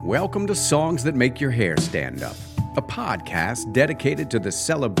Welcome to Songs That Make Your Hair Stand Up, a podcast dedicated to the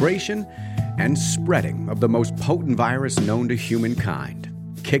celebration and spreading of the most potent virus known to humankind,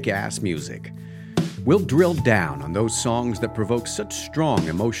 kick-ass music. We'll drill down on those songs that provoke such strong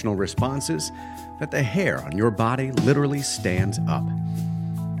emotional responses that the hair on your body literally stands up.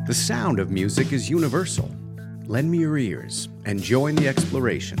 The sound of music is universal. Lend me your ears and join the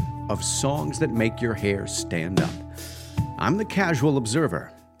exploration of songs that make your hair stand up. I'm the casual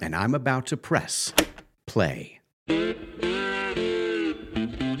observer, and I'm about to press play.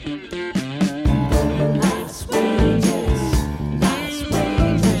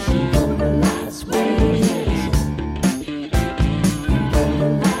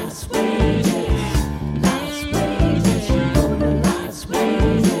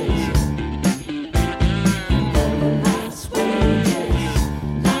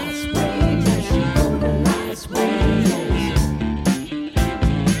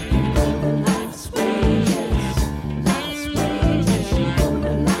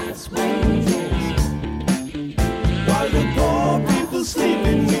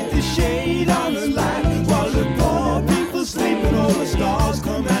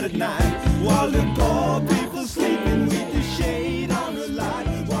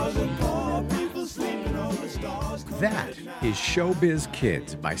 That is Showbiz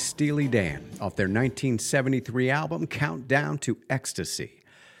Kids by Steely Dan off their 1973 album Countdown to Ecstasy.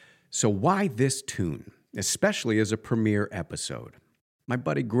 So why this tune, especially as a premiere episode? My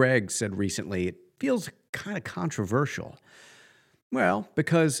buddy Greg said recently it feels kind of controversial. Well,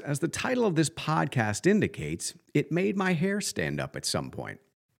 because as the title of this podcast indicates, it made my hair stand up at some point.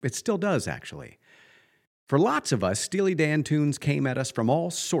 It still does, actually. For lots of us, Steely Dan tunes came at us from all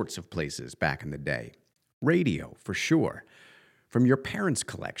sorts of places back in the day. Radio, for sure. From your parents'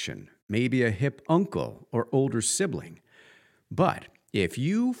 collection, maybe a hip uncle or older sibling. But if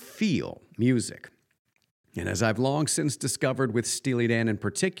you feel music, and as I've long since discovered with Steely Dan in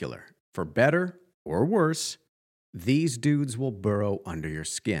particular, for better or worse, these dudes will burrow under your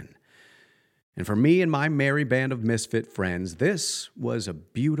skin. And for me and my merry band of misfit friends, this was a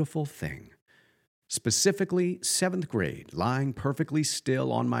beautiful thing. Specifically, 7th grade, lying perfectly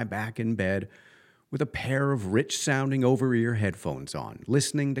still on my back in bed with a pair of rich-sounding over-ear headphones on,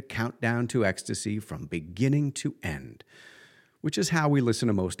 listening to Countdown to Ecstasy from beginning to end, which is how we listened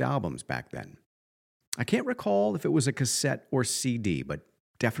to most albums back then. I can't recall if it was a cassette or CD, but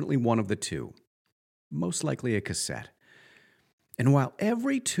definitely one of the two. Most likely a cassette. And while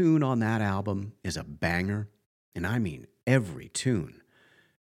every tune on that album is a banger, and I mean every tune,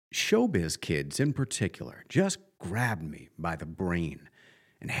 Showbiz Kids in particular just grabbed me by the brain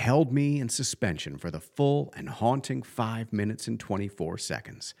and held me in suspension for the full and haunting 5 minutes and 24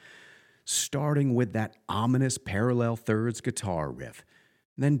 seconds, starting with that ominous parallel thirds guitar riff,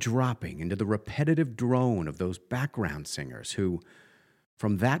 then dropping into the repetitive drone of those background singers who,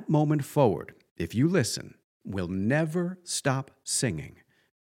 from that moment forward, if you listen, will never stop singing.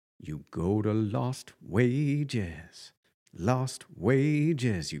 You go to lost wages,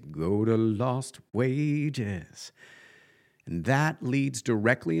 you go to lost wages. And that leads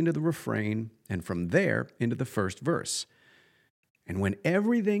directly into the refrain, and from there into the first verse. And when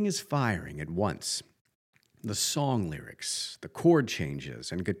everything is firing at once, the song lyrics, the chord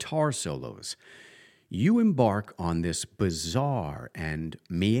changes, and guitar solos, you embark on this bizarre and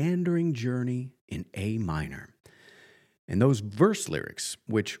meandering journey in A minor. And those verse lyrics,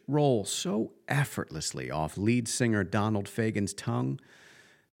 which roll so effortlessly off lead singer Donald Fagen's tongue,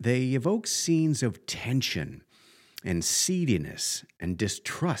 they evoke scenes of tension and seediness and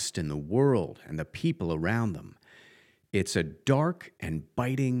distrust in the world and the people around them. It's a dark and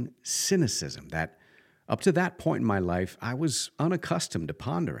biting cynicism that, up to that point in my life, I was unaccustomed to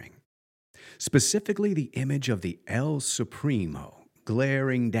pondering. Specifically, the image of the El Supremo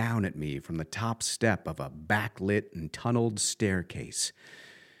glaring down at me from the top step of a backlit and tunneled staircase.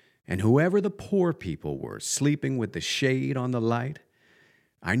 And whoever the poor people were sleeping with the shade on the light,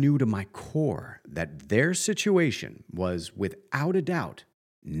 I knew to my core that their situation was, without a doubt,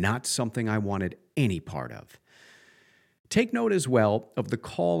 not something I wanted any part of. Take note as well of the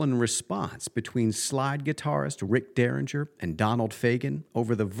call and response between slide guitarist Rick Derringer and Donald Fagen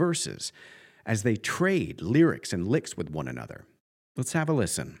over the verses as they trade lyrics and licks with one another. Let's have a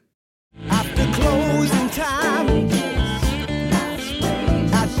listen. After closing time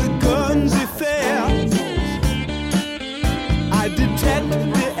at the Guernsey Fair, I detect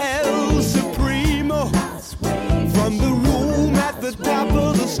the El Supremo from the room at the top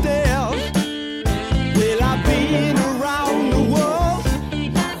of the stairs. Well, I've been around the world,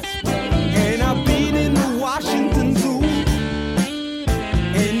 and I've been in the Washington Zoo,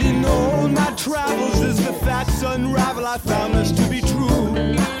 and unravel, I found this to be true.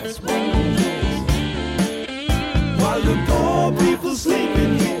 While the poor people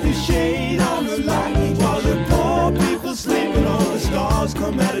sleeping with the shade on the light, while the poor people sleeping, all the stars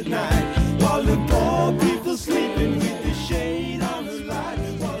come out at night. While the poor people sleeping with the shade on the light,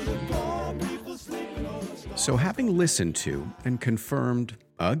 while the poor people sleeping, all the stars. So having listened to and confirmed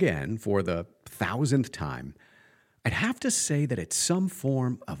again for the 1,000th time, I'd have to say that it's some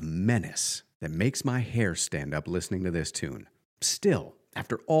form of menace that makes my hair stand up listening to this tune. Still,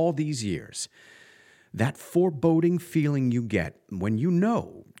 after all these years, that foreboding feeling you get when you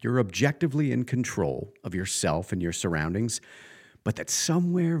know you're objectively in control of yourself and your surroundings, but that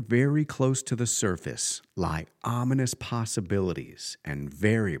somewhere very close to the surface lie ominous possibilities and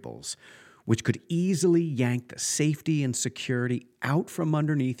variables which could easily yank the safety and security out from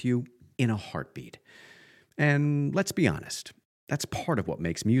underneath you in a heartbeat. And let's be honest, that's part of what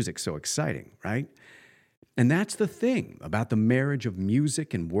makes music so exciting, right? And that's the thing about the marriage of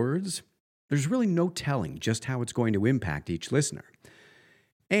music and words. There's really no telling just how it's going to impact each listener.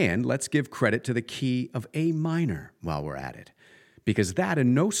 And let's give credit to the key of A minor while we're at it, because that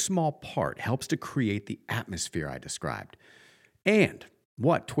in no small part helps to create the atmosphere I described. And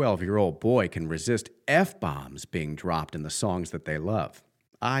what 12-year-old boy can resist F-bombs being dropped in the songs that they love?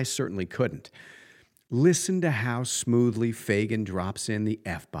 I certainly couldn't. Listen to how smoothly Fagan drops in the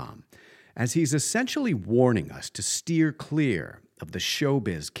F-bomb, as he's essentially warning us to steer clear of the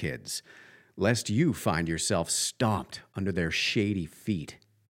showbiz kids, lest you find yourself stomped under their shady feet.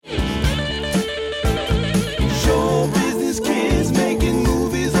 Show business kids making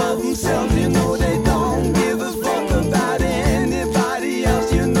movies of themselves, you know they don't give a fuck about anybody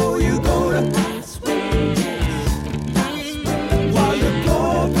else, you know you go to. While the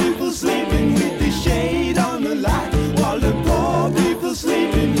poor people sleeping with the shade on the light, while the poor people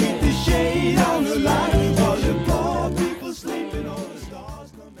sleeping with the shade on the light, while the poor people sleeping, all the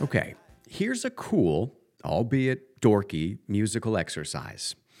stars come. Okay, here's a cool, albeit dorky, musical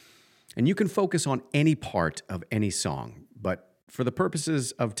exercise. And you can focus on any part of any song, but for the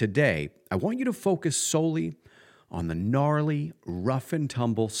purposes of today, I want you to focus solely on the gnarly, rough and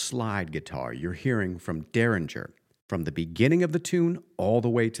tumble slide guitar you're hearing from Derringer from the beginning of the tune all the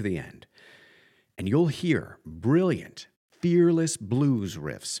way to the end. And you'll hear brilliant, fearless blues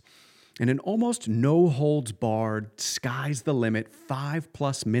riffs and an almost no-holds-barred, sky's-the-limit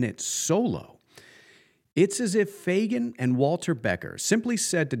 5+ minute solo. It's as if Fagan and Walter Becker simply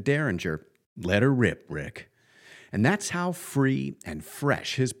said to Derringer, "Let her rip, Rick." And that's how free and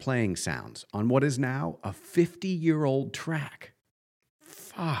fresh his playing sounds on what is now a 50-year-old track.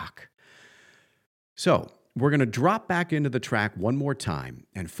 Fuck. So, we're going to drop back into the track one more time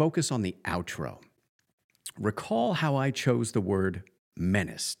and focus on the outro. Recall how I chose the word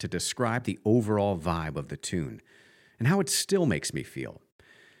menace to describe the overall vibe of the tune and how it still makes me feel.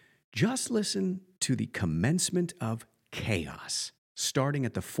 Just listen to the commencement of chaos, starting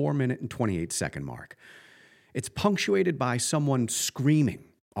at the 4-minute and 28-second mark. It's punctuated by someone screaming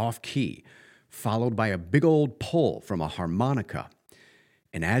off-key, followed by a big old pull from a harmonica.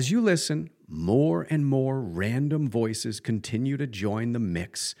 And as you listen, more and more random voices continue to join the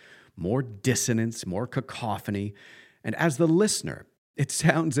mix, more dissonance, more cacophony, and as the listener, it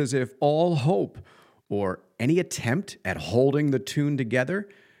sounds as if all hope or any attempt at holding the tune together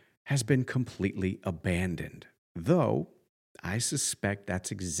has been completely abandoned, though I suspect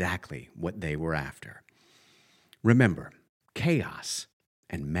that's exactly what they were after. Remember, chaos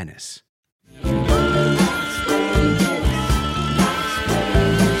and menace.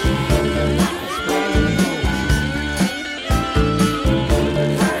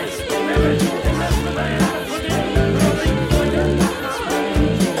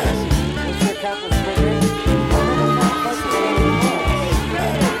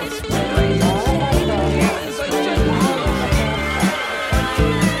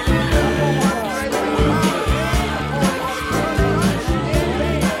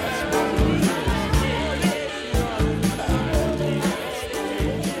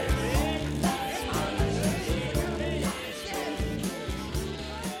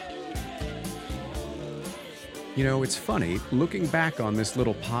 You know, it's funny, looking back on this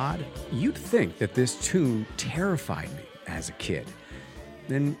little pod, you'd think that this tune terrified me as a kid.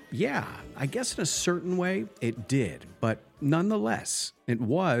 And yeah, I guess in a certain way it did, but nonetheless, it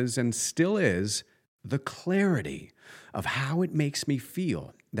was and still is the clarity of how it makes me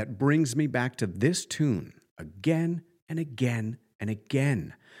feel that brings me back to this tune again and again and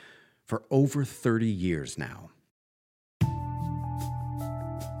again for over 30 years now.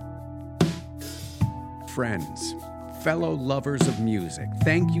 Friends, fellow lovers of music,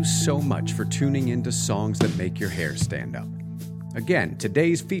 thank you so much for tuning in to Songs That Make Your Hair Stand Up. Again,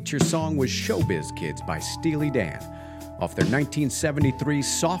 today's feature song was Showbiz Kids by Steely Dan, off their 1973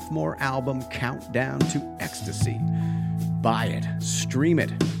 sophomore album, Countdown to Ecstasy. Buy it, stream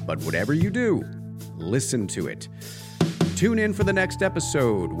it, but whatever you do, listen to it. Tune in for the next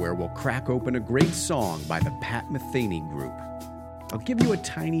episode where we'll crack open a great song by the Pat Metheny Group. I'll give you a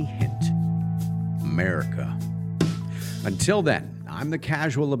tiny hint. America. Until then, I'm the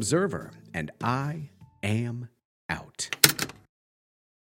Casual Observer, and I am